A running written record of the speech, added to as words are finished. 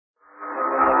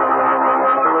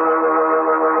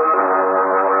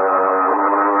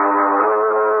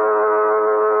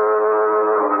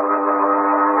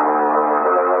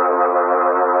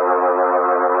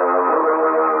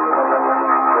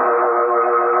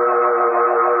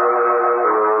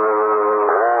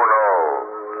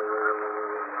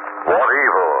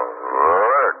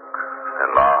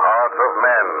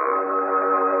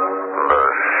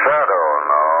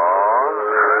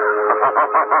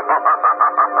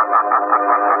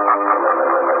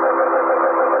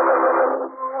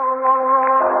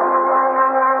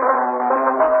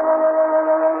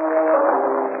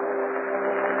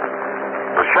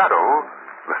The Shadow,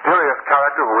 mysterious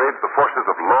character who aids the forces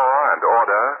of law and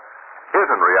order, is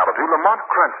in reality Lamont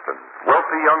Cranston,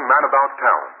 wealthy young man about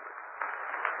town.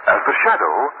 As the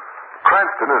Shadow,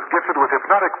 Cranston is gifted with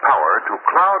hypnotic power to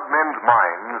cloud men's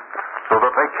minds so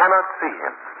that they cannot see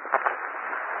him.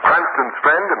 Cranston's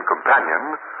friend and companion,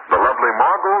 the lovely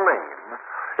Margot Lane,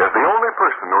 is the only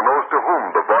person who knows to whom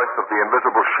the voice of the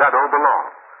invisible Shadow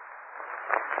belongs.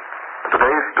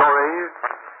 Today's story,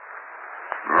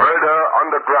 Murder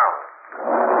Underground.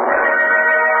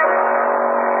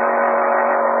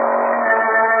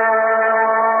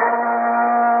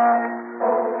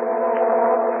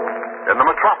 In the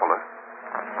metropolis,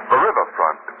 the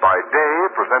riverfront by day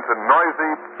presents a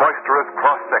noisy, boisterous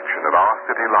cross-section of our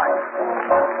city life.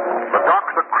 The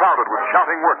docks are crowded with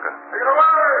shouting workers. Take it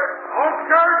away!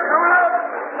 Outskirts, coming up!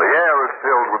 The air is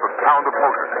filled with the sound of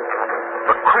motors,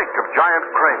 the creak of giant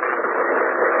cranes,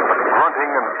 the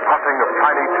grunting and puffing of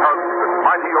tiny tugs and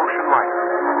mighty ocean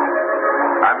liners.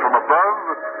 And from above,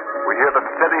 we hear the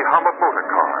steady hum of motor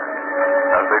cars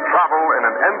as they travel in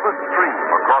an endless stream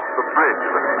across the bridge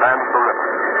that spans the river.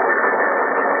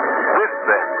 This,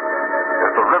 then,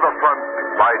 is the riverfront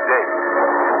by day.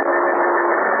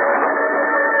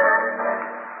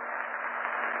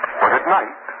 But at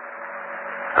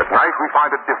night we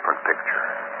find a different picture.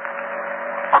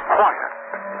 A quiet,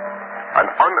 an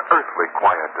unearthly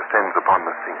quiet descends upon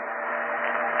the scene.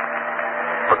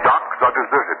 The docks are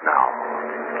deserted now.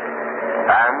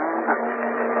 And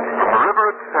from the river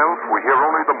itself, we hear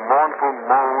only the mournful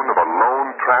moan of a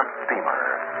lone tramp steamer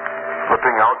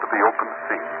slipping out to the open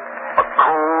sea. A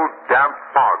cold, damp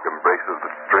fog embraces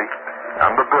the street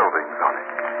and the buildings on it.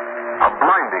 A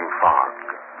blinding fog,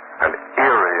 an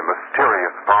eerie,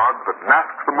 mysterious fog that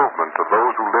masks the movements of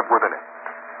those who live within it.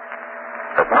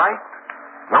 At night,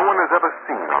 no one is ever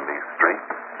seen on these streets.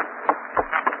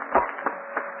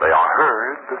 They are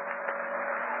heard,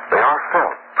 they are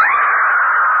felt,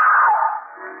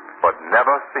 but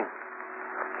never seen.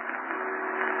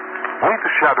 Beneath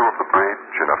the shadow of the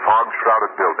bridge in a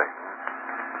fog-shrouded building,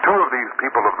 two of these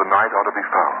people of the night are to be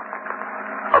found.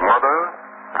 A mother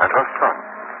and her son.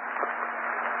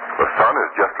 The son is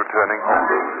just returning home.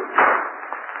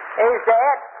 Who's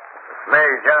that? It's me,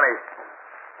 Johnny.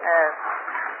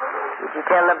 Did you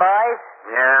tell the boys?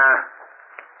 Yeah.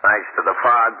 Thanks to the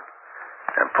fog.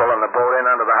 They're pulling the boat in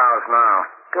under the house now.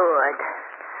 Good.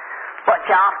 What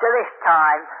you after this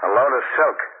time? A load of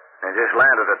silk. They just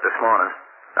landed it this morning.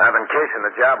 I've been casing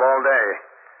the job all day.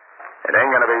 It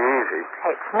ain't gonna be easy.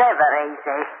 It's never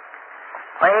easy.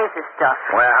 Where's the stuff?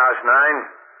 Warehouse 9.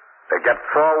 They got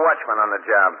 4 watchmen on the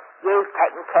job. You've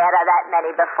taken care of that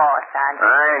many before, son.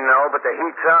 I know, but the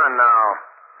heat's on now.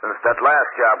 Since that last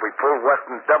job we pulled,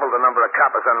 Weston doubled the number of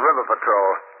coppers on river patrol.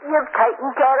 You've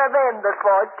taken care of them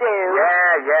before, too.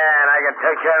 Yeah, and I can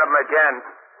take care of them again.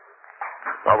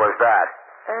 What was that?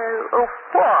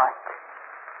 What?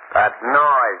 That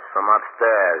noise from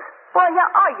upstairs. Why,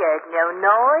 I heard no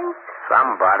noise.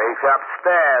 Somebody's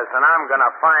upstairs, and I'm gonna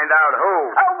find out who.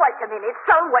 Oh, wait a minute,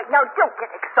 son. Wait, now, don't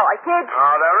get excited.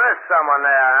 Oh, there is someone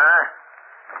there, huh?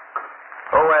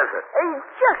 Who is it? He's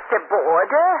just a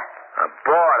boarder. A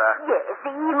boarder? Yes,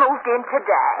 he moved in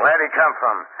today. Where'd he come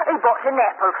from? He bought an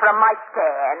apple from my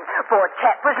stand. Poor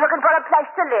chap was looking for a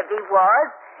place to live, he was.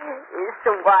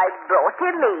 So I brought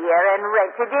him here and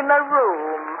rented him a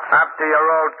room. Up to your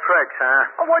old tricks,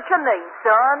 huh? What you mean,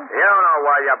 son? You don't know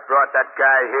why you brought that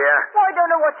guy here. Well, I don't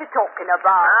know what you're talking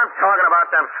about. I'm talking about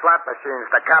them slot machines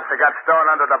the cops have got stored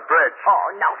under the bridge.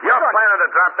 Oh, no, You're son. planning to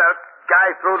drop that guy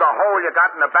through the hole you got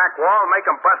in the back wall, make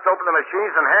him bust open the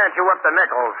machines, and hand you up the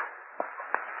nickels.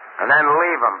 And then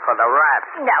leave him for the rats.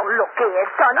 Now, look here,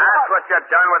 son. That's what you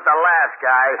done with the last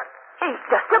guy. He's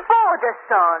just a boarder,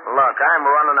 son. Look, I'm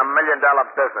running $1 million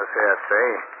business here,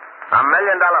 see? $1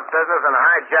 million business and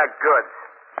hijack goods.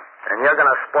 And you're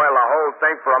going to spoil the whole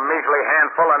thing for a measly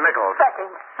handful of nickels. That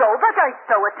ain't so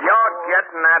at all. You're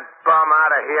getting that bum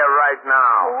out of here right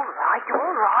now.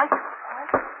 All right.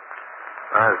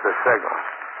 There's the signal.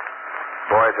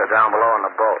 Boys are down below on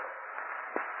the boat.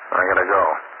 I gotta go.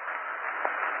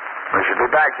 We should be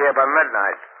back here by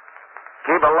midnight.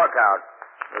 Keep a lookout.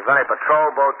 If there's any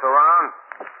patrol boats around,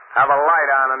 have a light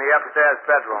on in the upstairs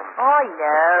bedroom. I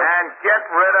know. And get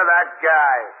rid of that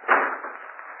guy.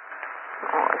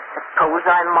 I suppose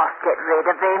I must get rid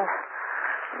of him.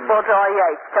 But I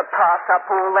hate to pass up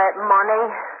all that money.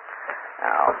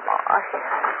 Oh, my.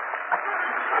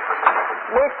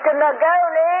 Mr.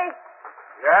 Magoni?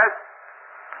 Yes?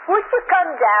 would you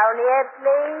come down here,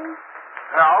 please?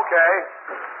 Yeah, okay.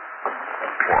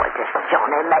 Boy, does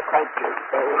Johnny make me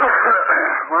dizzy.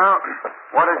 Well,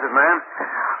 what is it, ma'am?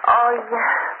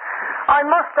 I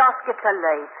must ask you to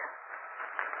leave.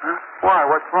 Huh? Why?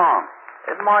 What's wrong?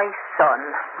 My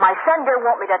son don't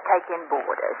want me to take in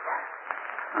boarders.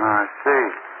 I see.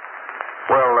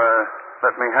 Well,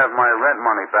 let me have my rent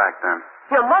money back then.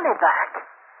 Your money back?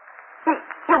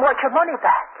 You want your money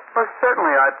back? Well,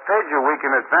 certainly. I paid you a week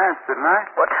in advance, didn't I?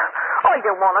 But I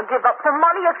don't want to give up the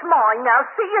money. It's mine now.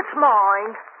 See, it's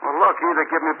mine. Well, look, either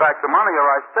give me back the money or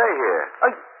I stay here.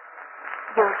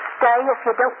 You'll stay if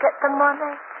you don't get the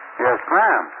money? Yes,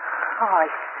 ma'am. I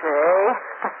see.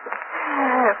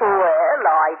 Well,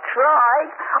 I tried.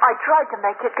 I tried to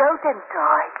make you go, didn't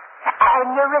I?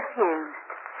 And you refused.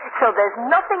 So there's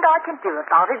nothing I can do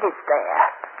about it, is there?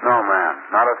 No, ma'am.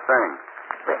 Not a thing.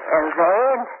 Well,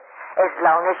 then, as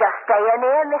long as you're staying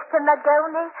here, Mr.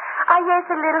 Mahoney, here's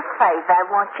a little favor I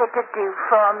want you to do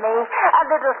for me. A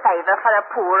little favor for a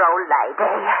poor old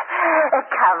lady.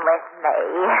 Come with me.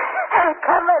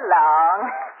 Come along.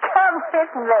 Come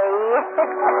with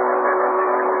me.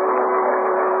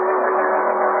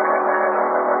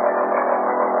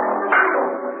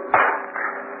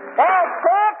 That's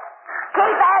it.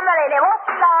 Keep hammering. It won't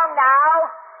be long now.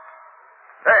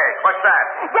 Hey, what's that?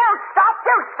 Don't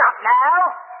stop now.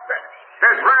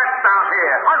 There's rats down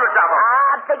here. Hundreds of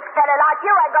them. Big fella like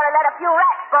you ain't gonna let a few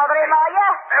rats bother him, are you?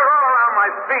 They're all around my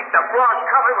feet. The floor's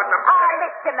covered with them.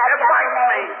 Mr.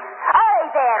 Mahoney. Hurry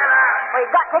then. Get out.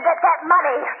 We've got to get that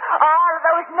money. All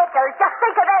those nickels. Just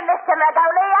think of them, Mr.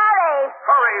 Mahoney. Hurry.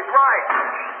 Hurry's right.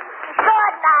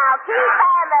 Good now. Keep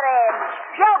hammering.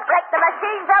 You'll break the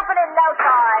machines open in no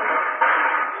time.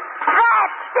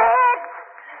 That's it.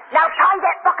 Now tie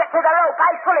that bucket to the rope.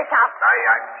 I'll pull it up.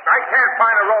 I can't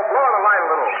find a rope. Lower the light a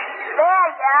little. There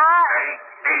you are.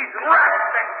 These rats,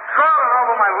 they're crawling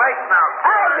over my legs now.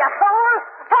 Hurry, you fool.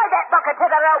 Tie that bucket to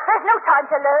the rope. There's no time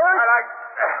to lose.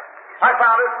 I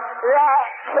found it.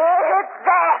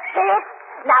 That's it.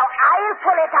 Now I'll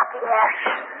pull it up here.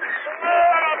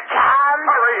 Here it comes.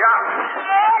 Hurry up.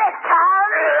 Here it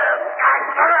comes.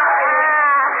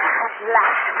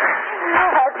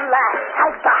 At last,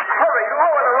 I've got it. Hurry,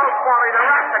 lower the rope for me. The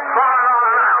rats are crawling all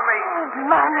around me.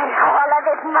 Money, all of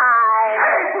it mine.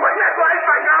 Hey, put that light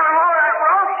back on and lower that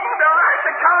rope. The rats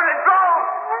are coming and go.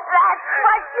 That's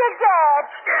what you get.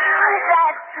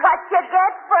 That's what you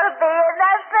get for being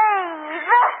a thief.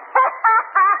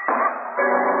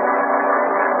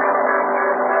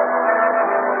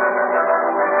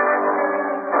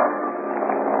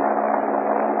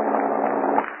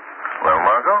 Well,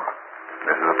 Margot,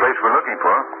 this is the place we're looking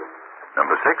for.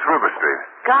 Number 6 River Street.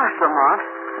 Gosh, Lamont.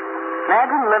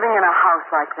 Imagine living in a house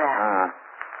like that.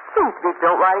 Seems to be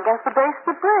built right against the base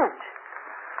of the bridge.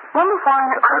 Wonder if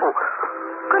Oh,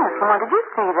 goodness, Lamont, did you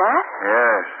see that?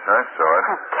 Yes, I saw it.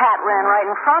 A cat ran right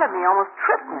in front of me, almost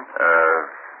tripped me.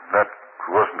 That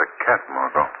wasn't a cat,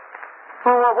 Margot.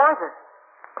 Well, what was it?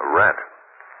 A rat.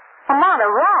 Lamont, a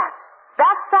rat?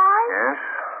 That size? Yes,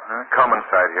 a common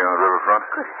sight here on the riverfront,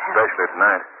 Good heavens. especially at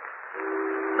night.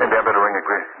 Maybe I better ring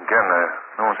again.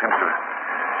 No one seems to...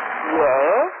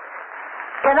 Yes?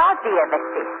 Can I be an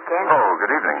assistant? Oh,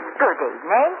 good evening. Good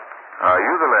evening. Are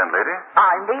you the landlady?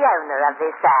 I'm the owner of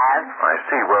this house. I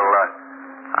see. Well,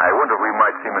 I wonder if we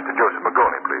might see Mr. Joseph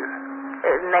Mahoney, please.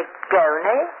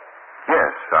 Mahoney?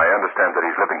 Yes, I understand that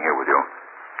he's living here with you.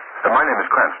 My name is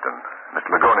Cranston. Mr.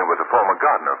 Mahoney was a former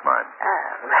gardener of mine.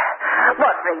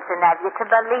 What reason have you to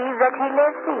believe that he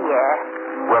lives here?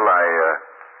 Well,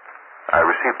 I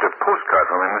received a postcard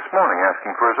from him this morning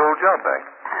asking for his old job back.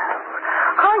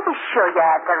 Are you sure you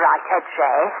have the right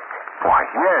address? Why,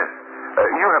 yes.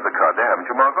 You have the card there, haven't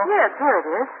you, Margot? Yes, here it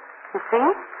is. You see?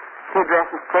 The address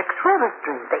is 6 River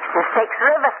Street. This is 6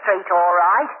 River Street, all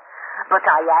right. But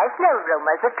I has no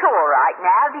roomers at all right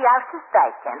now. The house is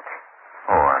vacant.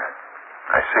 Oh,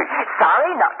 I see.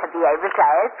 Sorry not to be able to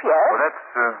help you. Well,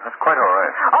 that's quite all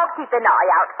right. I'll keep an eye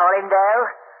out for him, though.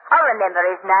 I'll remember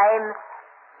his name.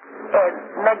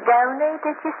 Mahoney,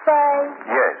 did you say?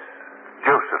 Yes,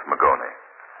 Joseph Mahoney.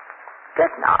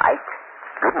 Good night.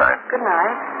 Good night. Good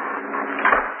night.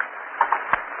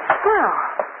 Well,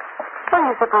 what do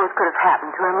you suppose could have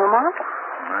happened to him, Lamont?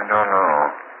 I don't know.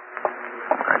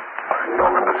 I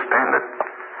don't understand it.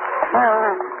 Well,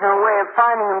 there's no way of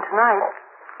finding him tonight.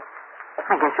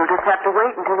 I guess you'll just have to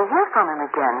wait until you hear from him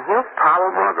again. He'll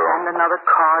probably Margot. send another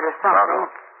card or something. Margot.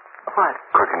 What?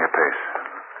 Quicken your pace.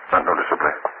 Not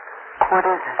noticeably. What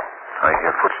is it? I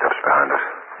hear footsteps behind us.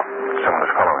 Someone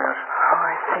is following us. Oh,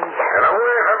 I see. Get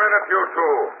away a minute, you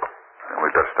two.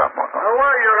 We've got to stop, Margot. Now,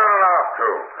 where are you running off to?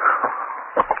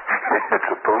 It's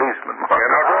a policeman, Margot. You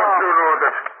know, don't you know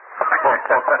that...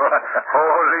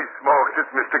 Holy smokes, it's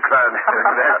Mr. Cranston.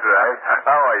 That's right.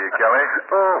 How are you, Kelly?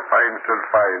 Oh, fine, still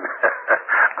fine.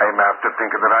 I'm after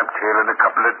thinking that I'm tailing a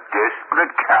couple of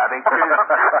desperate characters.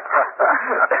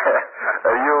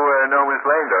 You know Miss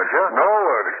Lane, don't you? No,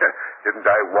 didn't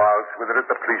I waltz with her at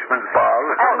the policeman's ball?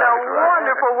 And a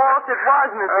wonderful waltz it was,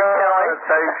 Mr. Kelly.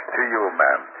 Thanks to you,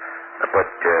 ma'am. But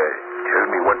tell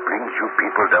me what brings you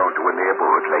people down to a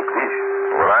neighborhood like this?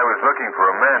 Well, I was looking for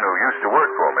a man who used to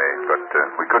work for me, but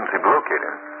we couldn't seem to locate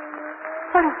him.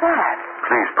 What is that?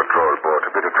 Police patrol boat.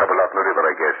 A bit of trouble out in the river,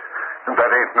 I guess. And that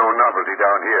ain't no novelty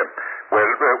down here. Well,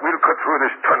 we'll cut through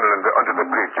this tunnel and under the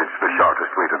bridge. It's the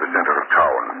shortest way to the center of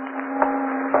town.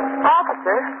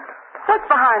 Officer, what's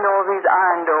behind all these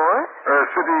iron doors?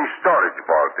 City storage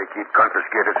vault. They keep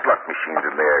confiscated slot machines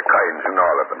in there, coins and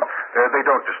all of them. They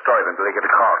don't destroy them until they get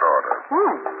a court order.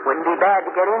 Wouldn't be bad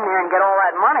to get in there and get all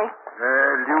that money.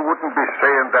 You wouldn't be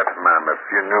saying that, ma'am, if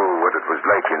you knew what it was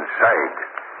like inside.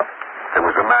 There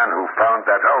was a man who found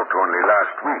that out only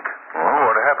last week. Oh,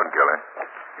 what happened, Kelly?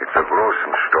 It's a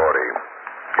gruesome story.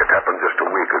 It happened just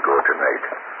a week ago tonight.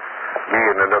 Me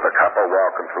and another cop are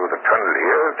walking through the tunnel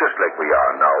here, just like we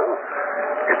are now.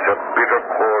 It's a bitter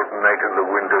cold night and the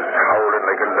wind is howling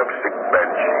like a lovesick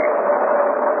banshee.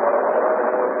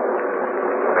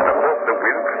 And above the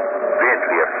wind,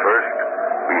 faintly at first,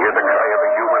 we hear the cry of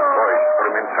a human voice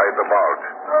from inside the vault.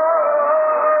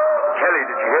 Kelly,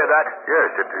 did you hear that? Yes,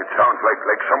 it sounds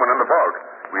like someone in the vault.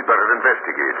 We'd better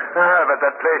investigate. But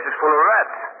that place is full of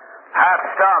rats.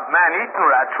 Half-starved, man-eating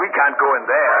rats. We can't go in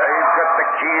there. I've got the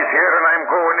keys here and I'm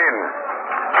going in.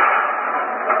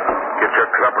 Get your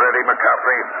club ready,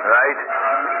 McCaffrey. Right.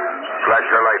 Flash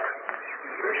your light.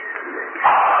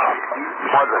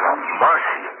 Mother of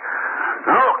mercy.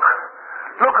 Look.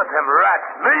 Look at them rats.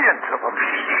 Millions of them.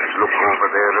 Look over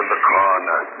there in the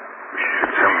corner.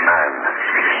 It's a man.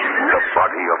 The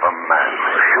body of a man.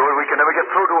 Sure we can never get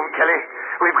through to him, Kelly.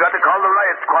 We've got to call the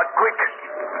riot squad quick.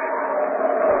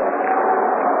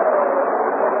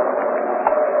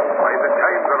 By the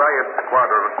time the riot squad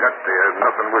got there,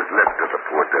 nothing was left of the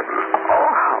poor devil.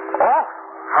 Oh.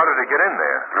 How did he get in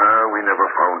there? We never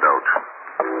found out.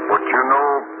 But you know,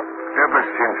 ever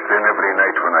since then, every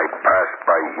night when I pass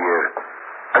by here,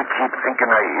 I keep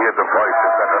thinking I hear the voice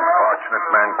of that unfortunate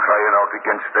man crying out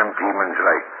against them demons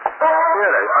like. Well,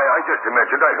 I just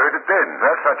imagined I heard it then.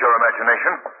 That's not your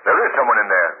imagination. There is someone in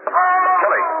there.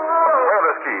 Kelly, where are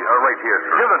those keys? Right here,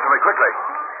 sir. Give them to me quickly.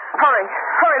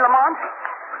 Hurry, Lamont.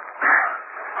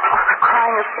 The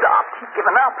crying has stopped. He's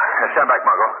given up. Stand back,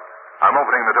 Margot. I'm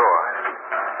opening the door.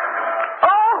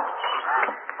 Oh!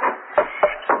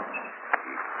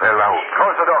 They're loud.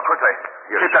 Close the door quickly.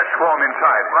 Yes. Keep that swarm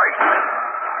inside. Right.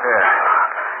 Yeah.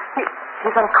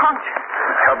 He's unconscious.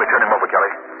 Help me turn him over, Kelly.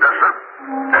 Yes, sir.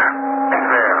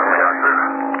 There we are, sir.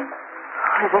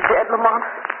 Is he dead, Lamont?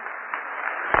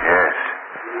 Yes.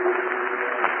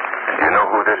 You know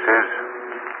who this is?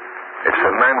 It's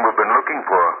the man we've been looking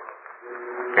for.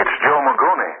 It's Joe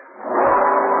Magoni.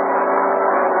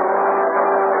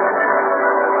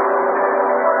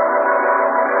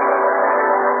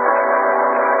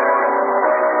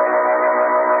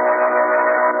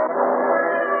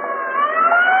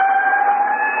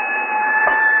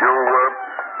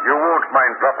 You won't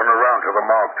mind dropping around to the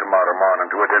morgue tomorrow morning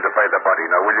to identify the body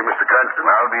now, will you, Mr. Cranston?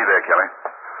 I'll be there, Kelly.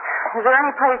 Is there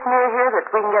any place near here that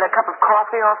we can get a cup of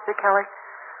coffee, Officer Kelly?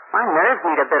 My nerves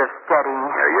need a bit of steadying.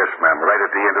 Yes, ma'am. Right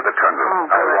at the end of the tunnel. Oh,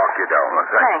 good. I'll walk you down.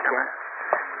 Thank you.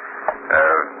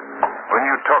 When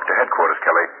you talked to headquarters,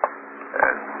 Kelly,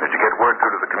 did you get word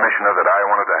through to the commissioner that I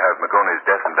wanted to have Magoni's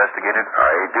death investigated?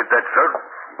 I did that, sir.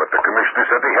 But the commissioner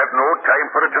said he had no time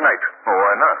for it tonight. Oh,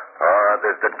 why not?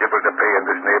 There's the devil to pay in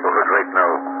this neighborhood right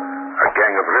now. A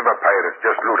gang of river pirates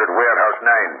just looted Warehouse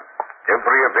 9.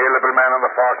 Every available man on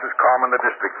the force is combing the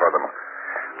district for them.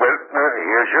 Well,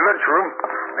 here's your lunchroom.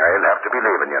 I'll have to be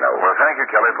leaving, you know. Well, thank you,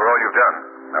 Kelly, for all you've done.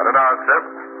 Not at all, sir.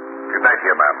 Good night to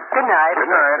you, ma'am. Good night.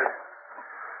 Good night.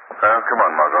 Come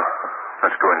on, Margot.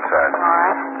 Let's go inside. All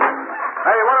right.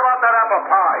 Hey, what about that apple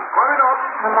pie? Coming up.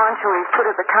 Lamont, shall we put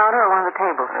it at the counter or one of the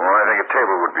tables? Oh, I think a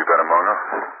table would be better, Margot.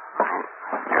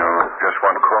 You just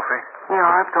want coffee? Yeah,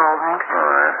 that's all, thanks. All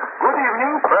right. Good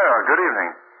evening. Well, good evening.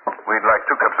 We'd like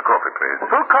 2 cups of coffee, please. 2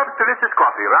 cups delicious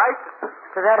coffee, right?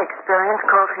 To that experience,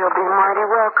 coffee will be mighty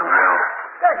welcome. Well,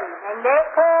 Good evening,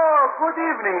 Nick. Oh, good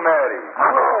evening, Mary.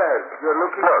 Margot. Yes, you're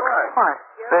looking Look. fine. What?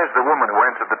 There's the woman who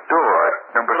answered the door at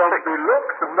number 6. From the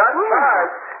looks of that bag,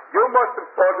 you must have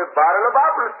bought a barrel of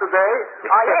apples today.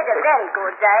 I had a very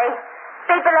good day.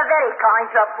 People are very kind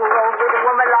to a poor old widow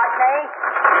woman like me.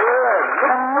 Yeah,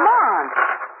 Lamont,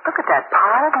 Look at that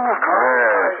pile of nickels.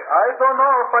 Yes. I don't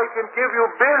know if I can give you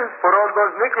bills for all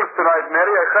those nickels tonight,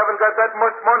 Mary. I haven't got that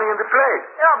much money in the place.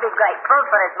 You'll be grateful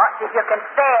for as much as you can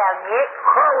spare, Nick.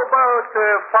 How about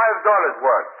 $5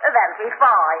 worth? That'll be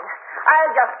fine.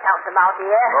 I'll just count them out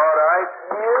here. All right.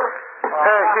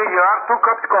 Here you are. 2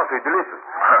 cups of coffee. Delicious.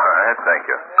 All right, thank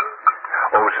you.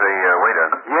 Oh, say, waiter.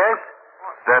 Yes?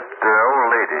 That old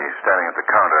lady standing at the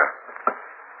counter.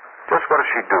 Just what does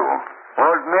she do?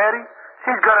 Old Mary?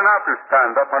 She's got an apple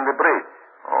stand up on the bridge.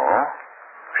 Oh?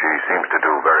 She seems to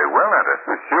do very well at it.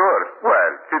 Sure.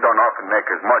 Well, she don't often make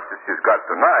as much as she's got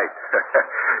tonight.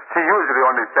 She usually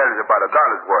only sells about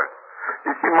 $1 worth.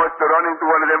 She must have run into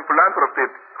one of them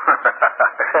philanthropists.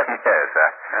 Yes.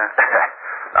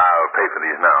 I'll pay for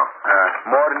these now.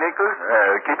 More nickels?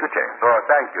 Keep the change. Oh,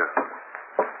 thank you.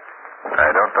 I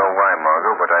don't know why,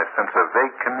 Margot, but I sense a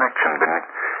vague connection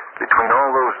between all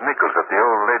those nickels that the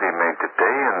old lady made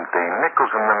today and the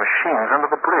nickels in the machines under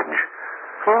the bridge.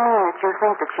 Do you mean that you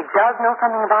think that she does know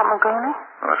something about Magoni?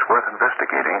 Well, it's worth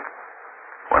investigating.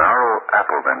 When our old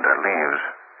apple vendor leaves,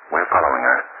 we're following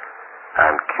her.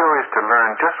 I'm curious to learn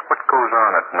just what goes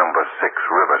on at number 6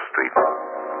 River Street.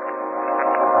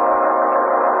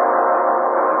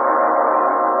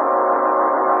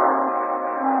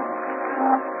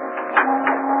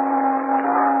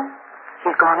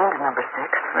 She's gone into number 6.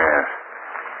 Yes.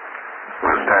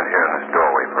 We'll stand here in this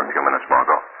doorway for a few minutes,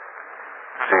 Margot.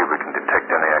 See if we can detect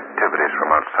any activities from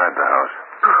outside the house.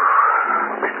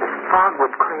 Wish this fog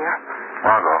would clear.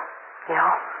 Margot,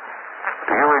 Yeah?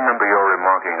 do you remember your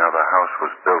remarking how the house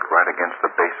was built right against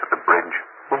the base of the bridge?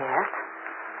 Yes?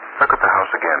 Look at the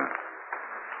house again.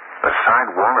 The side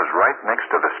wall is right next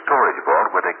to the storage vault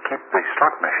where they keep the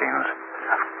slot machines.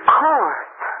 Of course.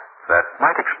 That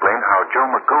might explain how Joe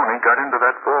Magoni got into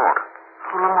that vault.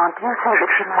 Oh, Lamont, do you think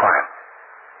that she might... Quiet.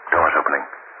 Door's opening.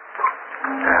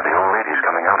 The old lady's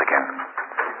coming out again.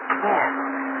 Yes.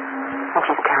 And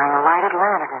she's carrying a lighted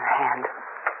lantern in her hand.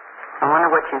 I wonder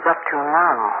what she's up to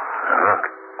now. Look.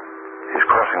 She's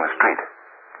crossing the street.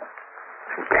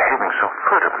 She's behaving so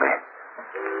furtively.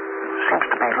 Seems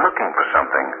to be looking for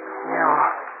something. Yeah,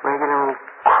 regularly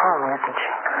calm, isn't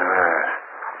she? Yes.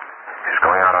 She's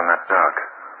going out on that dock,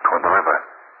 toward the river.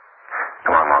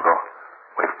 Come on, Margot.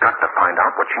 We've got to find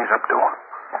out what she's up to.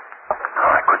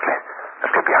 All right, quickly.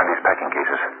 Let's get behind these packing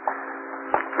cases.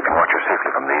 We can watch her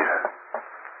safely from these.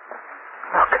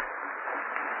 Look.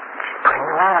 She's putting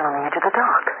the lantern on the edge of the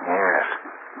dock. Yes.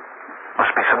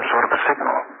 Must be some sort of a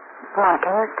signal. Lamont,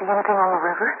 can you see anything on the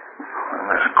river? Well,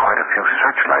 there's quite a few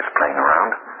searchlights playing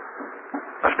around.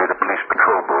 Must be the police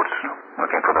patrol boats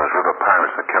looking for those river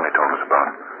pirates that Kelly told us about.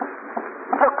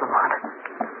 Look, Lamont.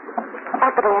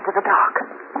 Up at the edge of the dock.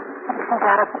 Isn't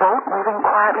that a boat moving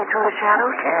quietly through the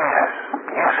shadows? Yes.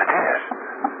 Yes, it is.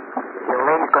 The old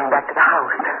lady's going back to the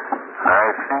house. I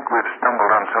think we've stumbled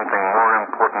on something more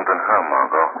important than her,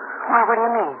 Margot. Why, what do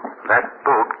you mean? That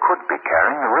boat could be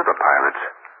carrying the river pirates.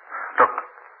 Look,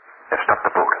 they've stopped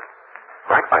the boat.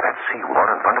 Right by that seawall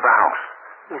in front of the house.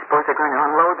 You suppose they're going to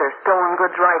unload their stolen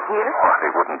goods right here? Oh,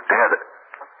 they wouldn't dare to...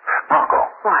 Margot,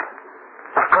 What?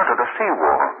 the front of the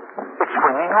seawall. It's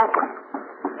swinging open.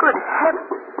 Good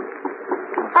heavens.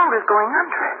 The boat is going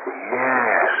under it.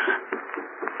 Yes.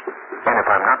 And if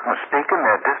I'm not mistaken,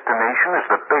 their destination is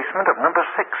the basement of number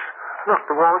 6. Look,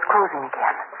 the wall is closing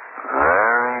again.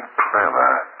 Very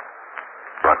clever.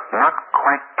 But not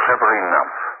quite clever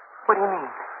enough. What do you mean?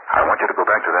 I want you to go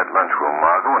back to that lunchroom,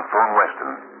 Margot, and phone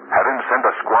Weston. Have him send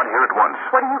a squad here at once.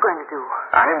 What are you going to do?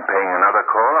 I'm paying another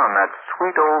call on that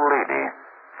sweet old lady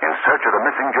in search of the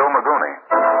missing Joe Magoni.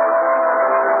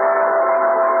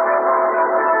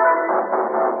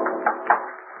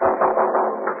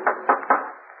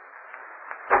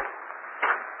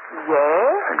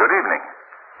 Yes? Good evening.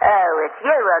 Oh, it's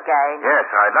you again. Yes,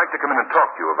 I'd like to come in and talk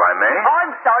to you, if I may.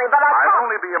 I'm sorry, but I I'll can't...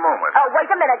 only be a moment. Oh, wait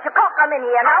a minute. You can't come in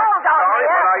here. Now, hold on Sorry, here.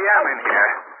 but I am in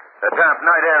here. The damp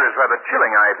night air is rather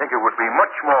chilling. I think it would be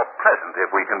much more pleasant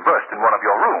if we conversed in one of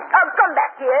your rooms. Come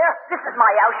back here. This is my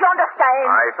house. You understand?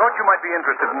 I thought you might be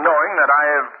interested in knowing that I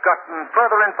have gotten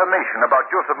further information about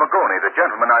Joseph Magoni, the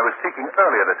gentleman I was seeking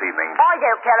earlier this evening. I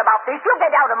don't care about this. You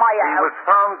get out of my He house. was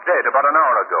found dead about an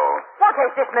hour ago. What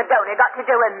has this Magoni got to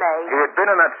do with me? He had been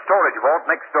in that storage vault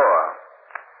next door.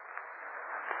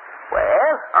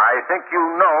 Well? I think you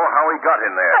know how he got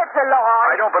in there. That's a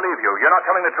lie. I don't believe you. You're not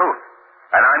telling the truth.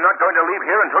 And I'm not going to leave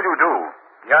here until you do.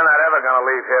 You're not ever going to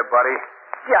leave here, buddy.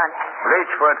 Johnny.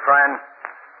 Reach for it, friend.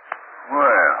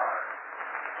 Well,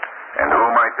 and who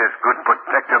might this good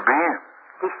protector be?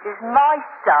 This is my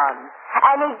son.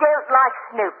 And he don't like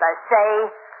snoopers, see?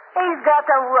 He's got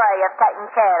a way of taking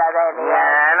care of them.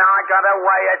 Yeah, and I got a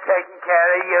way of taking care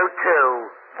of you,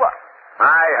 too. What?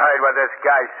 I heard what this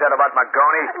guy said about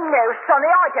Magoni. No,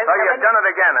 Sonny, I don't So know you've done it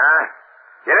again, huh?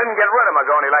 You didn't get rid of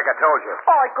Magoni like I told you.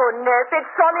 I couldn't help it,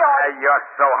 Sonny. You're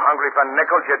so hungry for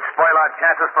nickels, you'd spoil our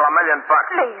chances for $1,000,000.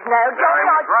 Please, now, Johnny,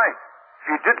 Mary was right.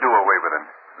 She did do away with him.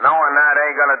 Knowing that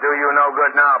ain't gonna do you no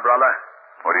good now, brother.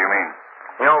 What do you mean?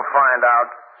 You'll find out.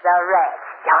 The rats,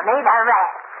 Johnny, the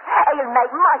rats. He'll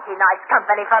make mighty nice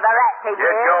company for the rats, he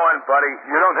Get will. going, buddy.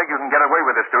 You don't think you can get away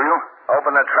with this, do you?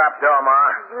 Open the trap door,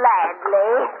 Ma.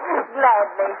 Gladly,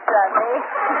 Sonny.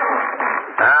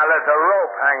 Now, there's a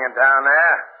rope hanging down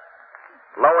there.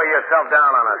 Lower yourself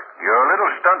down on it. Your little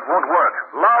stunt won't work.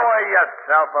 Lower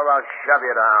yourself or I'll shove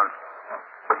you down.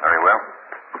 Very well.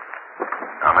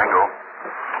 Now, Mango.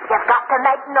 You've got to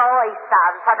make noise,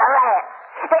 son, for the rats.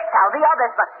 That's how the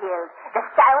others were killed. The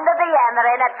sound of the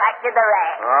hammering attracted the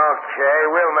rats. Okay,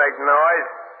 we'll make noise.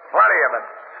 Plenty of it.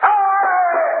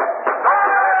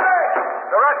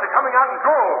 The rats are coming out in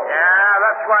droves. Yeah,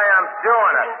 that's why I'm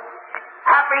doing it.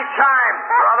 Happy times,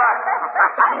 brother.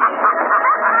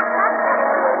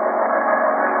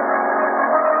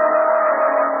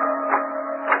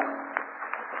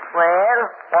 Well,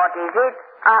 what is it?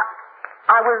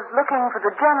 I was looking for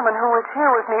the gentleman who was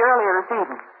here with me earlier this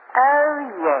evening. Oh,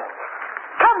 yes.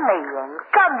 Come in.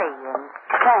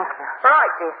 Thanks, sir.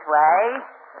 Right this way.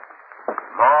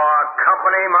 More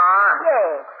company, Ma?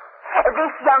 Yes.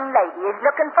 This young lady is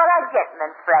looking for a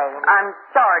gentleman's friend. I'm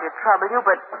sorry to trouble you,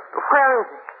 but where is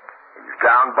it? He's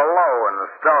down below in the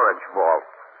storage vault.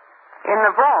 In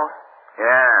the vault?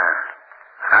 Yeah.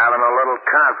 Having a little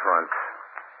conference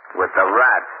with the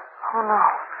rats. Oh, no.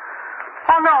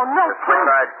 Oh, no, Just thought please.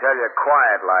 I'd tell you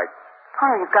quiet like.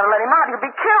 Oh, you've got to let him out. He'll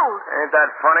be killed. Ain't that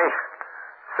funny?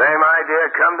 Same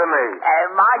idea come to me. Oh,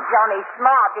 my Johnny's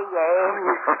smart, he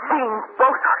is. Seen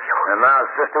both of you. And now,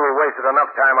 sister, we wasted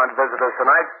enough time on visitors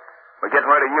tonight. We're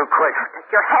getting rid of you quick.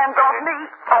 Take your hands off me.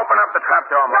 Open up the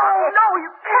trapdoor, Ma. No,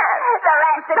 you can't. The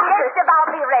rats are just about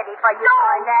be ready for you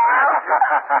by now.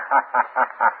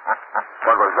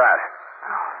 What was that?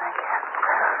 Oh, thank you.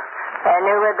 And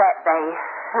who was that, they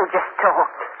who just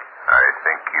talked? I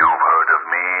think you've heard of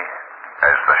me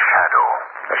as the Shadow.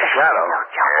 The shadow?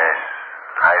 Yes.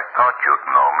 I thought you'd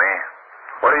know me.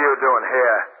 What are you doing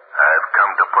here? I've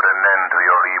come to put an end to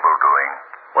your evil doing.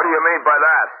 What do you mean by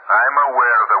that? I'm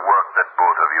aware of the work that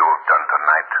both of you have done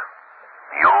tonight.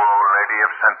 You already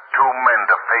have sent 2 men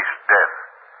to face death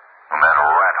in that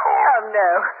rat hole. Oh, no.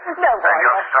 No, And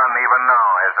your son even now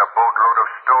has a boatload of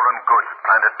stolen goods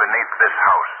planted beneath this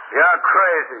house. You're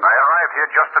crazy. I arrived here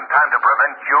just in time to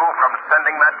prevent you from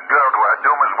sending that girl to her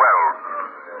doom as well.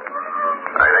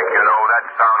 I think you know that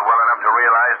sound well enough to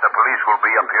realize the police will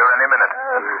be up here any minute.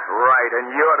 He's right, and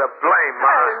you're to blame,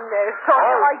 Ma. Oh, no,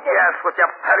 Sonny, I didn't. Yes, with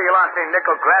your petty larceny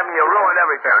nickel grabbing, you ruined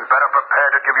everything. You'd better prepare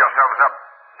to give yourselves up.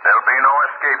 There'll be no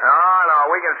escape. No,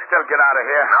 we can still get out of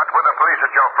here. Not with the police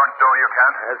at your front door, you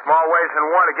can't. There's more ways than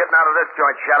one of getting out of this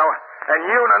joint, Shadow. And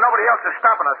you and nobody else is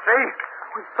stopping us, see?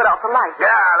 We put out the light.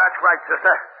 Yeah, that's right,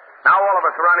 sister. Now all of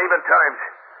us are on even terms.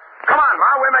 Come on,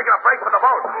 Ma, we're making a break with the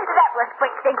boat. That was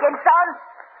quick thinking, son.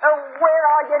 Where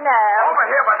are you now? Over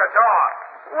here by the door.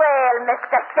 Well,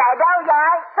 Mr. Shadow, you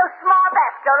ain't so smart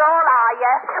after all, are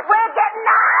you? We're getting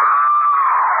out.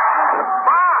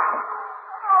 Ma!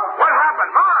 What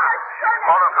happened, Ma?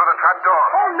 Fallen through the trap door.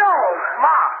 Oh, no.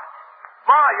 Ma!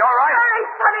 Ma, you all right? Hurry,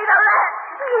 Sonny, the rats.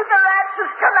 The rats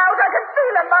has come out. I can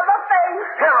feel them on my face.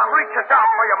 Here, I'm reaching down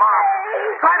for you, Ma.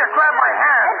 Try to grab my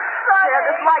hand. Yeah,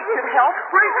 this light should help.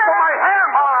 Reach for my hand,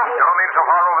 Ma. Don't lean so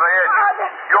far over the edge.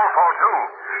 You'll fall too.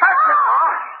 That's it, Ma.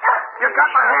 You got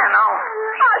my hand now.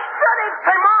 I shut it.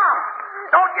 Hey, Ma!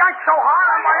 Don't yank so hard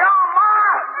on my arm, Ma!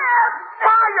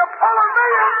 Ma, you're pulling me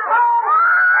in.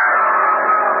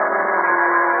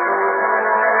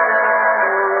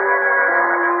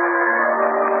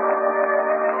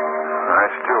 I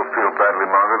still feel badly,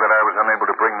 Margot, that I was unable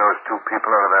to bring those 2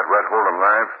 people out of that rat hole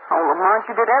alive. Oh, Lamont,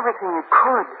 you did everything you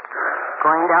could.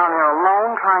 Going down there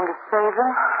alone, trying to save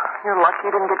them. You're lucky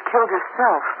you didn't get killed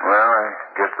yourself. Well, I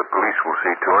guess the police will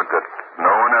see to it that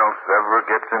no one else ever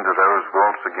gets into those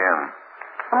vaults again.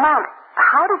 Lamont,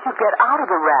 how did you get out of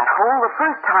the rat hole the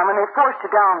first time when they forced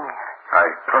you down there? I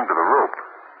clung to the rope,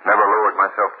 never lowered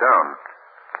myself down.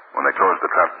 When they closed the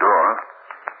trap door,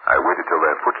 I waited till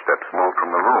their footsteps moved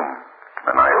from the room.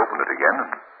 Then I opened it again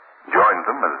and joined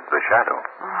them as the Shadow.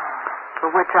 For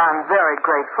which I'm very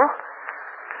grateful.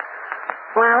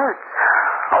 Well, it's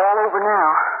all over now.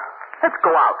 Let's go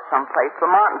out someplace,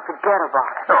 Lamont, and forget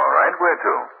about it. All right, where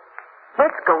to?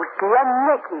 Let's go see a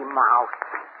Mickey Mouse.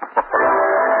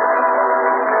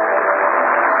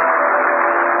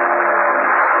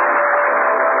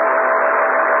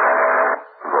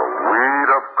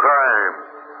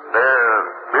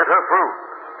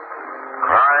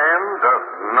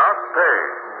 pain.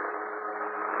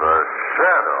 The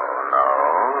shadow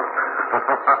knows.